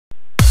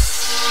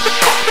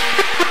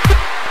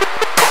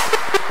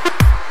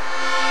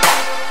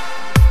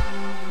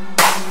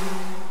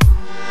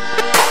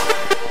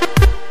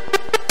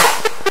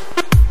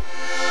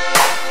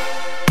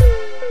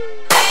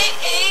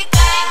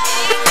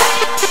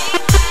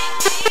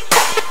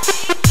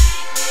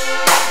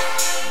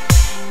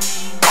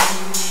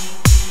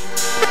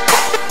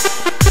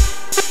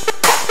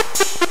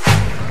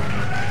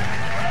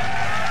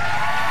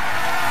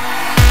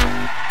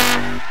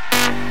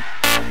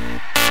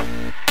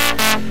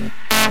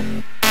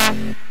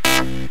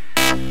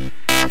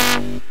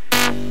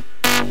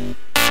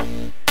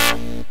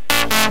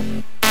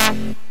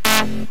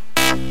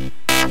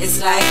It's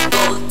like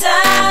gold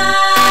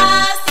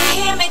dust. You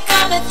hear me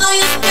coming through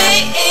your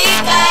speakers.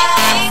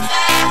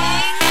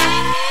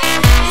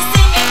 You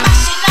see me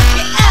mashing up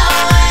your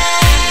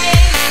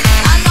airwaves.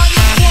 I know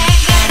you can't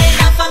get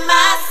enough of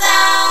my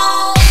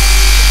sound.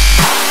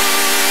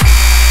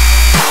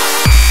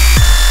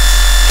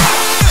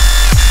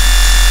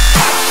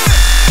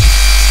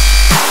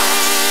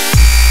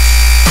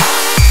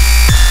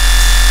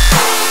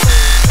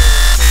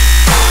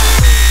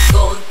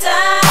 Gold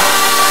dust.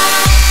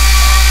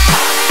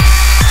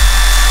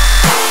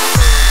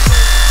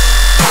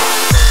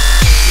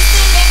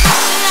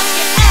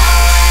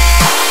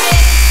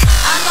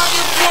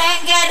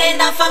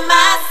 Enough of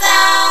my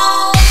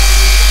sound.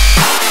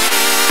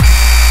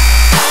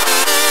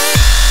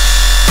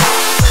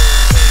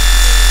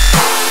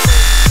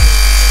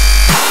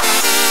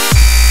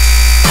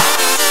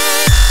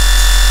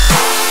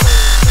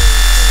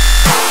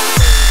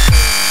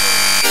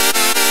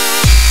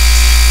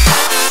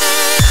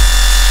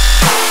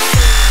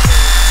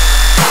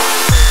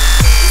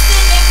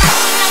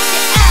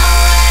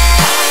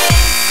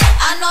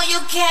 I know you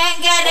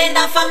can't get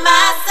enough of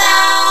my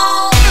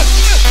sound.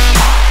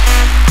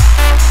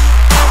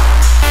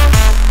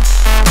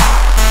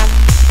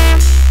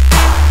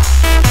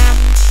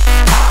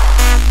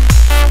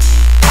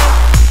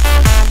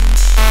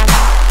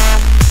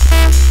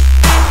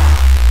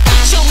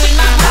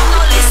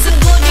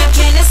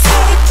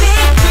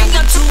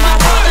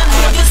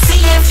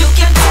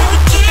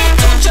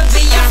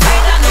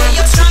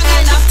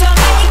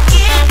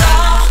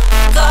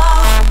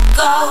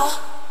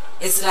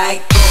 It's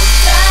like gold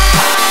dust.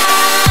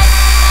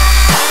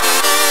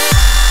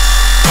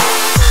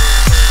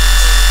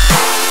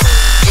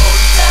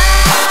 Gold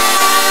dust.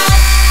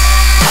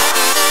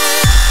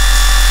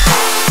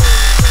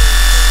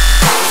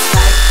 It's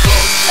like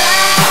gold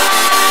dust.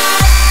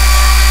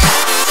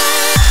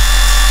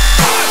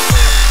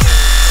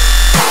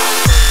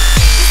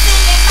 You see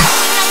me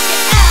mashing up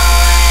your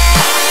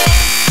airwaves.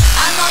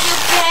 I know you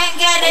can't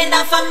get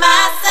enough of my